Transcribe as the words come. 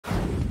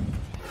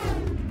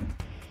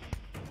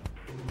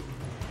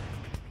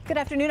Good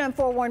afternoon. I'm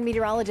forewarned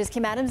meteorologist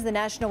Kim Adams. The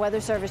National Weather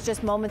Service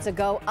just moments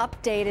ago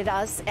updated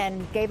us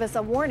and gave us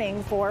a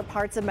warning for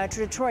parts of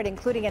Metro Detroit,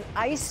 including an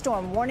ice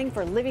storm warning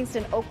for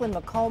Livingston, Oakland,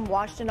 Macomb,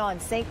 Washtenaw,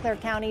 and St. Clair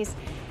counties,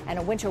 and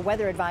a winter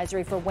weather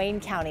advisory for Wayne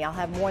County. I'll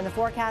have more in the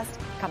forecast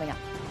coming up.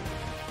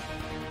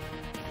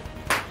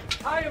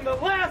 I am the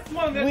last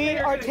one that we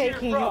are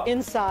taking you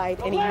inside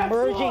an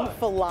emerging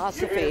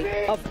philosophy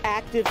of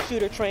active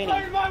shooter training.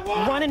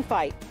 Run and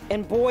fight.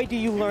 And boy, do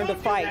you learn to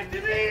fight.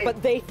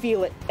 But they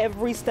feel it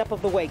every step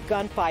of the way.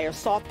 Gunfire,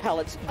 soft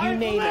pellets, you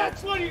name it.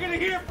 That's what you're going to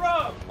hear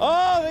from.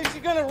 Oh, they're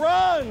going to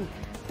run.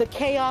 The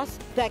chaos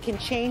that can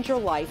change your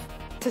life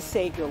to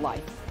save your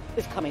life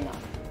is coming up.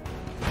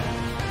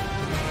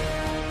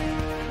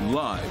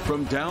 Live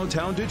from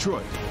downtown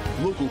Detroit,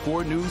 Local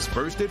 4 News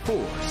First at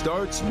 4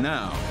 starts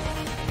now.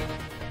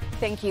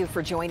 Thank you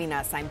for joining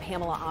us. I'm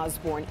Pamela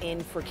Osborne in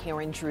for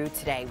Karen Drew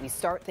today. We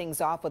start things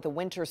off with a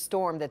winter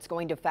storm that's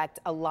going to affect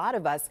a lot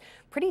of us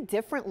pretty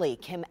differently.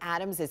 Kim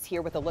Adams is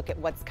here with a look at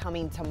what's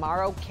coming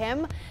tomorrow.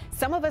 Kim,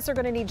 some of us are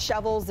going to need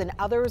shovels and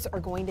others are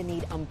going to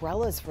need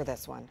umbrellas for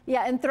this one.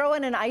 Yeah, and throw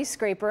in an ice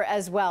scraper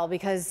as well,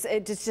 because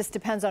it just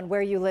depends on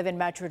where you live in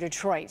Metro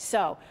Detroit.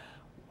 So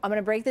I'm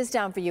going to break this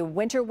down for you.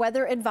 Winter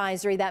weather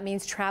advisory. That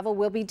means travel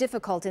will be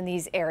difficult in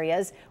these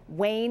areas,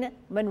 Wayne,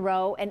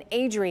 Monroe, and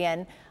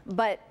Adrian,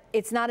 but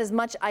it's not as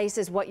much ice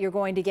as what you're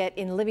going to get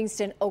in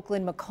Livingston,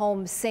 Oakland,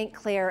 Macomb, St.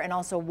 Clair, and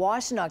also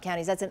Washtenaw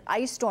counties. That's an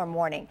ice storm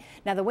warning.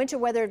 Now, the winter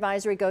weather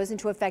advisory goes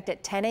into effect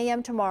at 10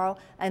 a.m. tomorrow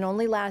and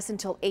only lasts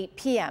until 8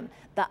 p.m.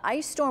 The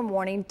ice storm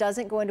warning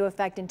doesn't go into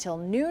effect until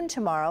noon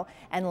tomorrow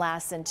and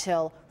lasts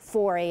until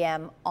 4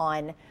 a.m.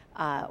 on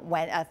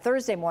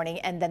Thursday morning,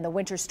 and then the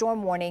winter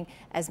storm warning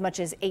as much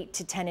as 8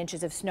 to 10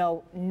 inches of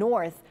snow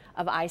north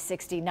of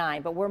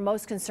I-69. But we're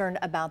most concerned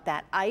about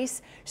that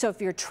ice. So if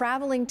you're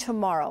traveling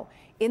tomorrow,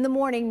 in the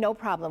morning, no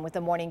problem with the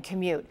morning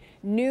commute.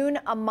 Noon,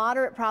 a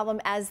moderate problem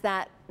as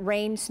that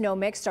rain-snow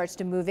mix starts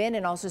to move in,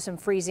 and also some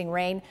freezing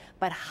rain,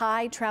 but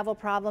high travel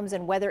problems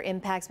and weather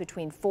impacts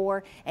between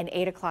 4 and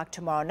 8 o'clock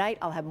tomorrow night.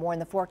 I'll have more in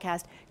the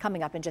forecast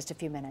coming up in just a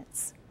few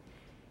minutes.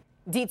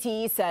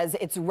 DTE says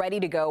it's ready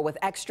to go with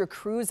extra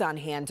crews on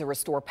hand to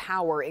restore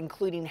power,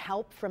 including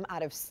help from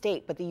out of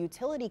state. But the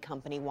utility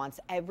company wants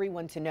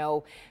everyone to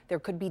know there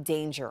could be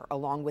danger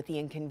along with the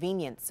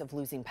inconvenience of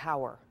losing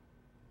power.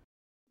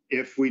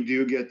 If we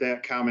do get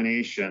that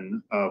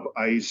combination of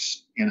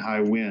ice and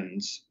high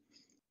winds,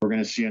 we're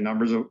going to see a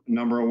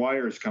number of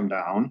wires come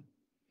down.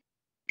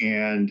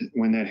 And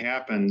when that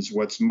happens,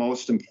 what's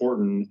most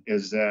important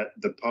is that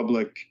the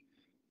public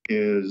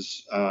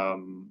is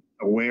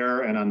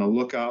aware and on the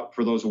lookout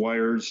for those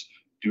wires,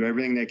 do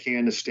everything they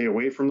can to stay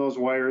away from those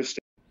wires.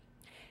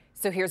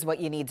 So here's what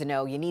you need to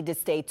know. You need to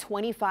stay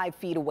 25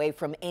 feet away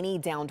from any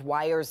downed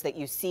wires that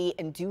you see,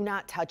 and do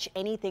not touch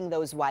anything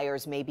those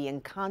wires may be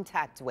in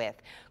contact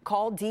with.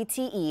 Call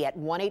DTE at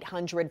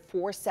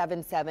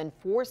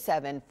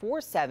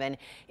 1-800-477-4747.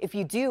 If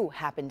you do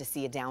happen to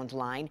see a downed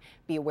line,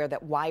 be aware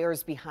that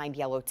wires behind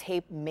yellow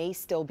tape may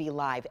still be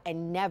live,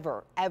 and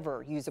never,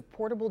 ever use a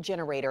portable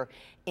generator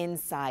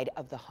inside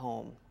of the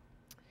home.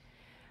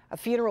 A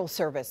funeral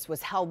service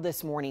was held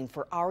this morning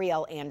for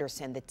Ariel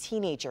Anderson, the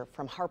teenager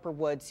from Harper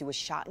Woods who was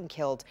shot and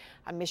killed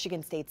on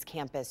Michigan State's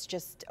campus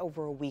just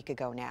over a week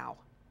ago now.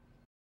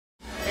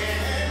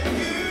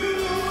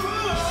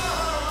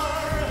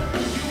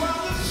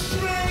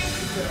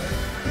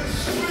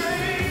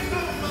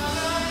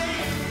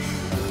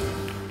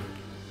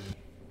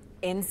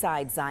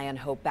 Inside Zion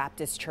Hope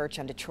Baptist Church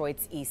on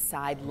Detroit's east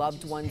side,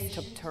 loved ones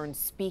took turns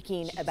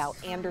speaking about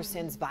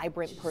Anderson's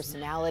vibrant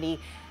personality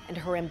and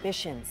her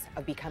ambitions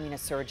of becoming a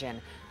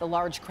surgeon. The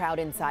large crowd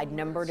inside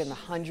numbered in the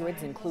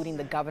hundreds, including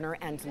the governor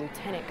and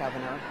lieutenant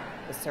governor.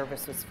 The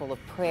service was full of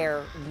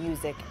prayer,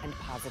 music, and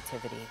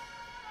positivity.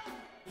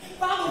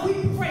 Father, we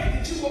pray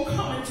that you will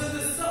come into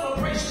this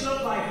celebration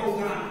of life, oh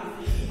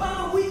God.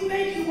 Father, we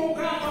thank you, oh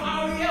God, for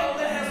Ariel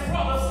that has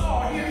brought us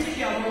all here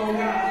together, oh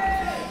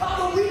God.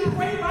 Father, we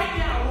pray right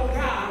now, oh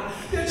God,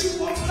 that you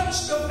will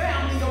touch the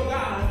family, oh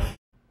God.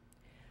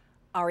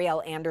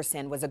 Ariel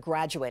Anderson was a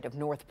graduate of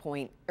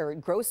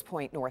Grosse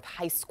Pointe North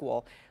High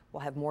School. We'll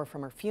have more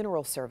from her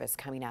funeral service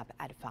coming up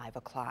at 5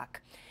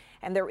 o'clock.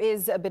 And there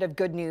is a bit of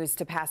good news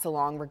to pass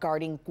along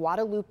regarding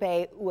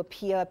Guadalupe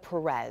Uapia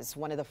Perez,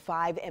 one of the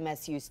 5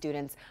 MSU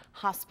students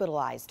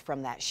hospitalized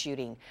from that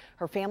shooting.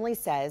 Her family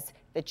says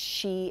that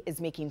she is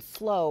making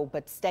slow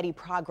but steady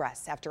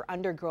progress after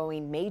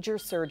undergoing major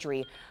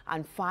surgery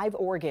on 5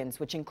 organs,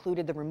 which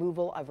included the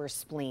removal of her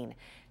spleen.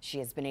 She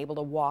has been able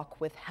to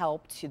walk with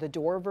help to the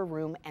door of her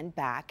room and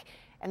back.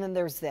 And then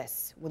there's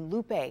this. When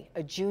Lupe,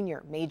 a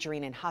junior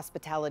majoring in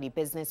hospitality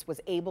business,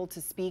 was able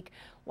to speak,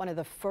 one of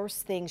the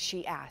first things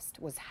she asked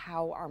was,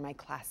 "How are my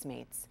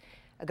classmates?"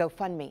 A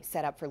GoFundMe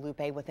set up for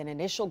Lupe with an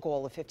initial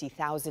goal of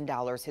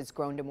 $50,000 has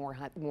grown to more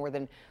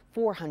than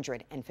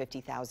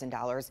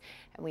 $450,000.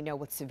 And we know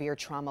with severe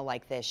trauma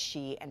like this,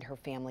 she and her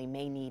family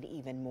may need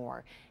even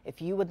more.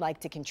 If you would like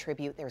to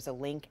contribute, there's a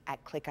link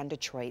at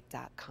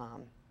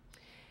clickondetroit.com.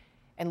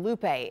 And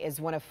Lupe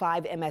is one of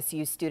 5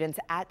 MSU students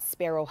at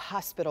Sparrow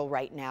Hospital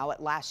right now.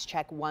 At last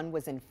check, 1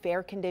 was in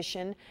fair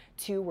condition,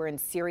 2 were in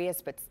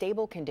serious but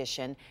stable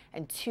condition,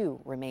 and 2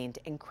 remained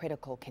in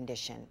critical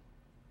condition.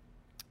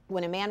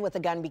 When a man with a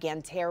gun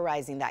began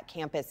terrorizing that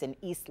campus in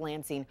East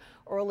Lansing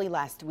early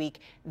last week,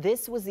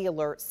 this was the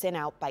alert sent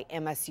out by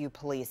MSU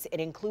police. It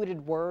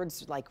included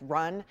words like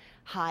run,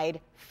 hide,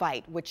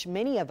 fight, which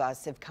many of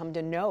us have come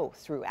to know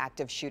through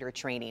active shooter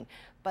training.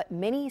 But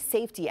many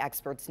safety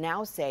experts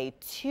now say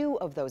 2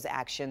 of those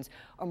actions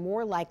are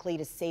more likely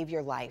to save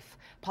your life.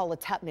 Paula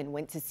Tutman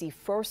went to see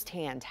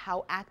firsthand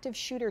how active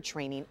shooter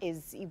training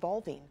is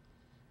evolving.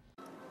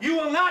 You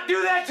will not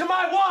do that to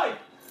my wife!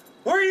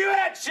 Where are you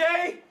at,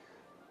 Shay?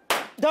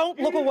 Don't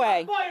look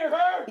away. Fire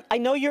her! I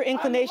know your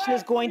inclination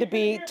is going to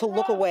be to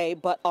look away,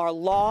 but our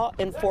law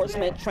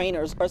enforcement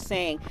trainers are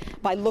saying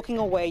by looking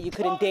away, you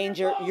could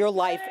endanger your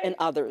life and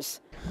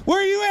others. Where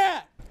are you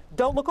at?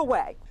 Don't look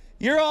away.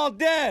 You're all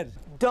dead.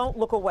 Don't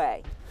look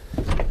away.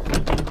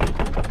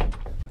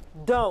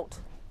 Don't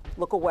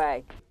look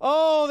away.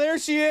 Oh, there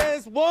she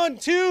is. 1,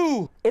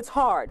 2. It's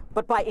hard,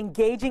 but by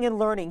engaging and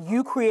learning,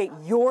 you create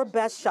your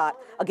best shot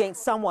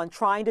against someone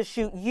trying to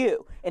shoot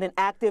you in an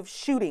active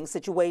shooting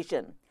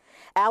situation.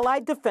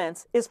 Allied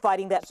Defense is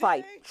fighting that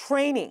fight,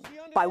 training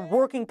by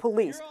working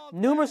police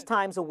numerous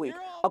times a week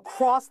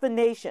across the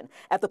nation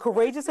at the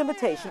courageous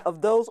invitation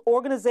of those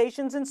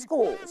organizations and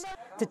schools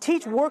to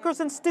teach workers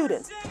and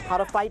students how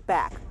to fight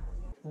back.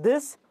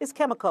 This is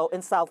Chemico in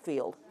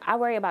Southfield. I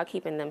worry about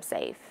keeping them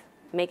safe,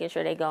 making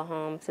sure they go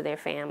home to their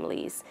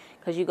families,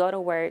 because you go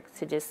to work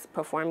to just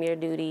perform your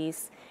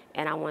duties,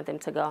 and I want them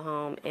to go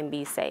home and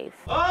be safe.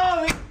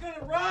 Oh, he's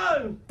gonna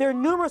run! There are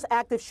numerous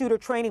active shooter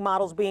training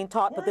models being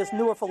taught, but this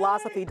newer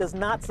philosophy does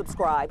not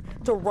subscribe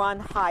to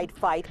run, hide,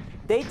 fight.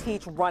 They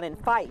teach run and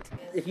fight.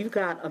 If you've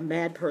got a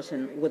mad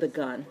person with a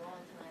gun,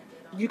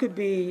 you could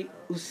be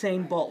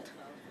Usain Bolt,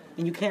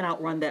 and you can't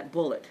outrun that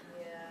bullet.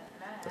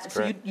 That's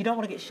so correct. you don't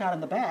want to get shot in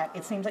the back.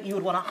 It seems like you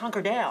would want to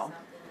hunker down.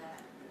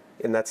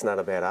 And that's not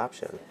a bad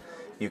option.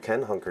 You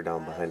can hunker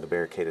down behind a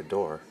barricaded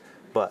door,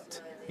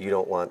 but you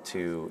don't want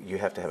to, you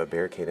have to have a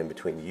barricade in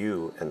between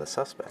you and the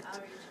suspect.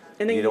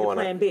 And then you need a don't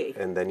plan B.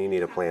 And then you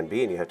need a plan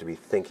B, and you have to be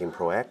thinking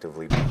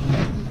proactively.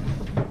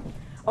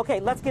 Okay,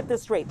 let's get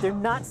this straight. They're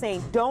not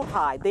saying don't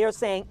hide. They are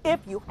saying if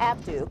you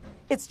have to,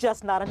 it's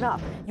just not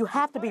enough. You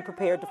have to be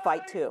prepared to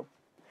fight too.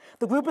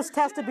 The group is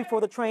tested before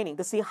the training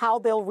to see how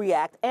they'll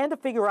react and to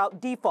figure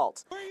out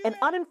defaults. An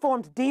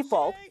uninformed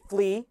default,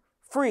 flee,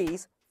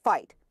 freeze,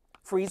 fight.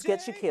 Freeze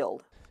gets you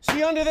killed.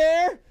 She under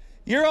there?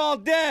 You're all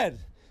dead.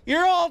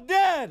 You're all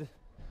dead.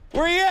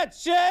 Where you at,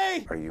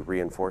 Shay? Are you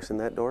reinforcing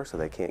that door so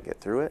they can't get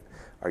through it?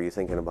 Are you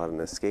thinking about an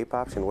escape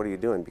option? What are you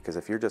doing? Because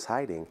if you're just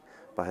hiding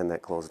behind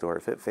that closed door,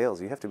 if it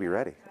fails, you have to be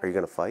ready. Are you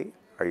going to fight?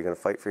 Are you going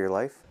to fight for your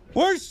life?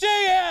 Where's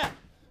Shay at?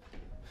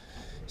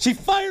 She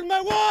fired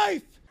my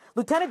wife!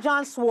 Lieutenant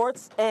John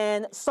Swartz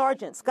and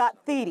Sergeant Scott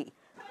Thiede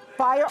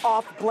fire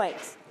off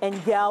blanks and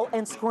yell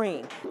and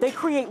scream. They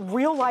create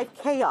real-life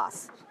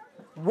chaos.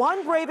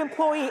 One brave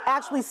employee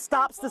actually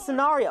stops the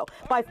scenario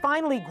by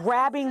finally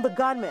grabbing the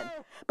gunman.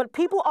 But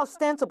people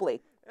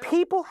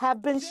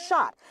have been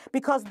shot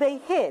because they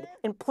hid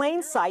in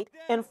plain sight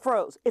and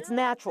froze. It's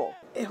natural.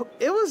 It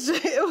was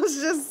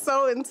just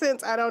so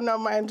intense. I don't know,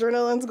 my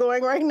adrenaline's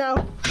going right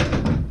now.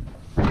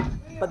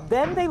 But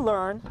then they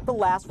learn the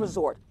last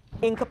resort.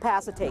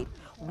 Incapacitate.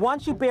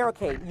 Once you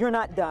barricade, you're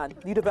not done.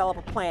 You develop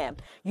a plan.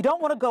 You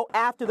don't want to go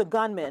after the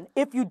gunman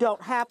if you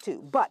don't have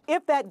to. But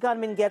if that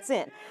gunman gets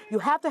in, you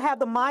have to have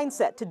the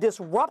mindset to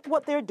disrupt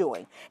what they're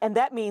doing. And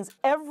that means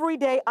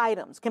everyday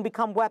items can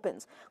become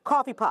weapons.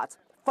 Coffee pots,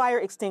 fire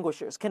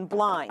extinguishers can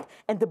blind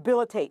and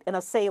debilitate an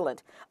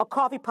assailant. A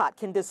coffee pot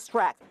can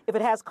distract. If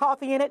it has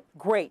coffee in it,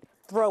 great.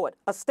 Throw it.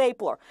 A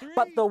stapler.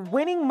 But the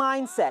winning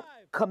mindset,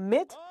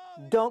 commit,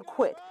 don't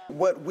quit.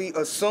 What we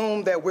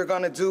assume that we're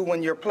going to do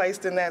when you're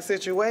placed in that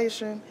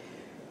situation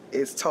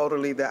is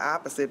totally the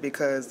opposite,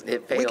 because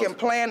we can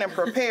plan and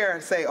prepare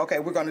and say, okay,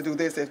 we're going to do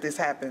this if this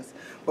happens.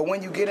 But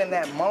when you get in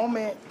that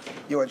moment,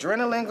 your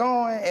adrenaline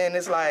going, and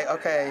it's like,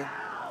 okay,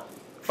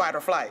 fight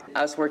or flight.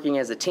 Us working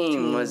as a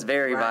team was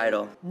very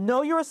vital.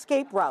 Know your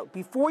escape route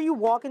before you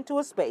walk into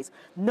a space.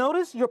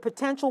 Notice your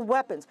potential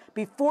weapons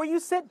before you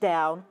sit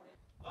down,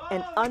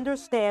 and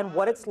understand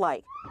what it's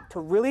like to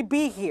really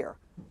be here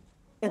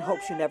in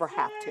hopes you never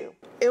have to.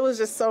 It was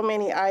just so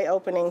many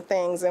eye-opening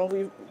things,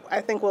 and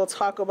I think we'll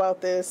talk about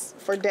this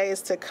for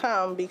days to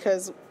come,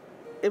 because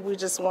we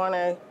just want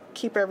to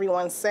keep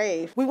everyone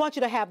safe. We want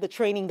you to have the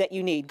training that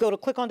you need. Go to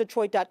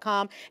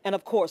clickondetroit.com and,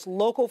 of course,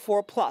 Local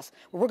 4 Plus.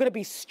 We're going to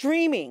be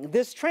streaming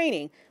this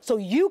training so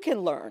you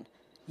can learn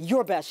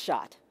your best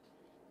shot.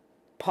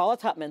 Paula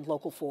Tutman,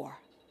 Local 4.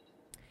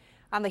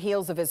 On the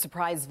heels of his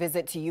surprise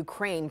visit to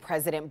Ukraine,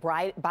 President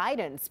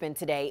Biden spent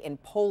today in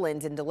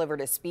Poland and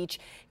delivered a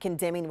speech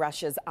condemning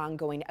Russia's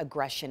ongoing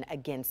aggression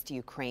against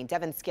Ukraine.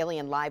 Devin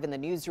Scillian live in the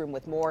newsroom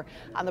with more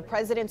on the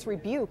president's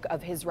rebuke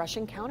of his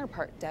Russian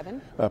counterpart.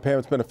 Devin? Pam,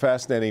 it's been a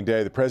fascinating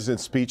day. The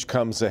president's speech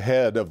comes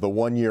ahead of the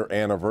one-year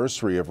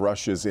anniversary of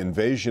Russia's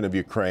invasion of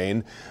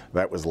Ukraine.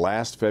 That was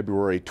last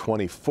February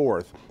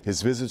 24th.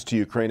 His visits to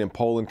Ukraine and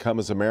Poland come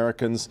as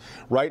Americans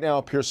right now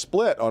appear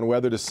split on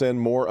whether to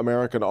send more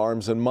American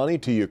arms and money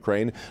to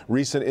Ukraine.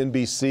 Recent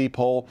NBC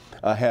poll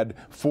had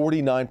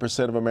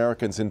 49% of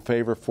Americans in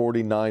favor,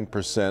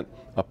 49%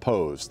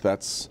 opposed.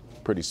 That's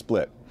pretty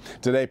split.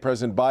 Today,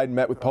 President Biden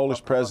met with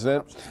Polish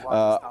President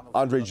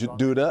Andrzej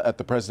Duda at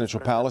the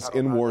presidential palace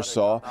in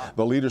Warsaw.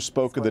 The leader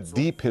spoke of the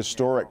deep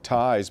historic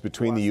ties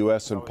between the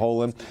U.S. and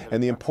Poland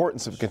and the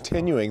importance of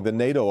continuing the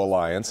NATO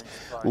alliance.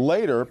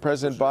 Later,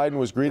 President Biden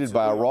was greeted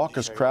by a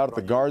raucous crowd at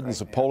the gardens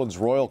of Poland's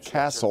royal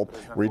castle,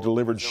 where he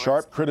delivered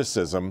sharp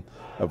criticism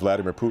of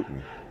Vladimir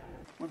Putin.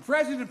 When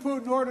President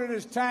Putin ordered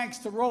his tanks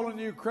to roll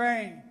into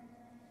Ukraine,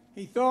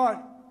 he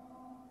thought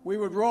we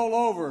would roll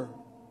over.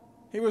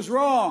 He was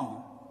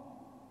wrong.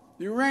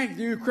 The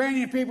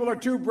Ukrainian people are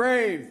too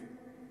brave.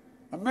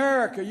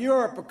 America,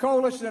 Europe, a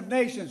coalition of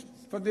nations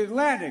from the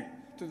Atlantic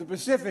to the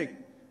Pacific,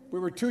 we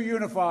were too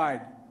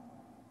unified.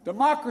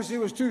 Democracy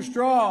was too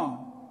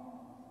strong.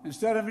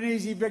 Instead of an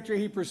easy victory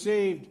he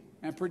perceived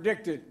and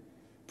predicted,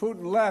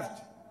 Putin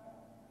left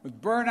with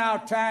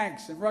burnout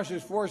tanks and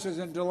Russia's forces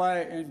in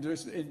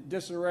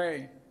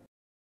disarray.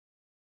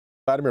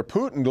 Vladimir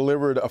Putin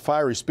delivered a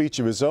fiery speech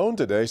of his own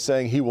today,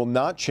 saying he will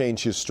not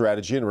change his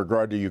strategy in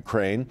regard to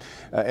Ukraine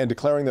and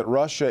declaring that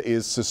Russia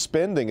is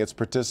suspending its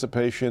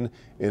participation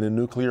in a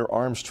nuclear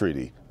arms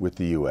treaty with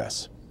the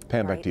U.S.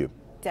 Pam, back to you.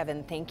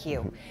 Devin, thank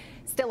you.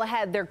 Still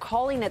ahead, they're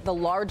calling it the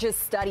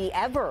largest study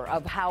ever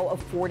of how a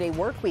 4-day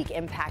work week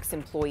impacts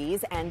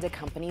employees and a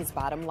company's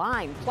bottom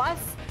line.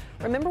 Plus,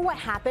 remember what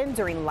happened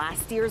during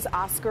last year's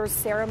Oscars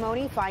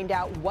ceremony? Find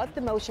out what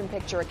the Motion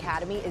Picture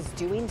Academy is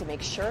doing to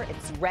make sure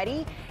it's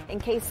ready in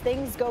case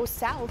things go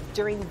south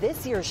during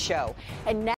this year's show. And now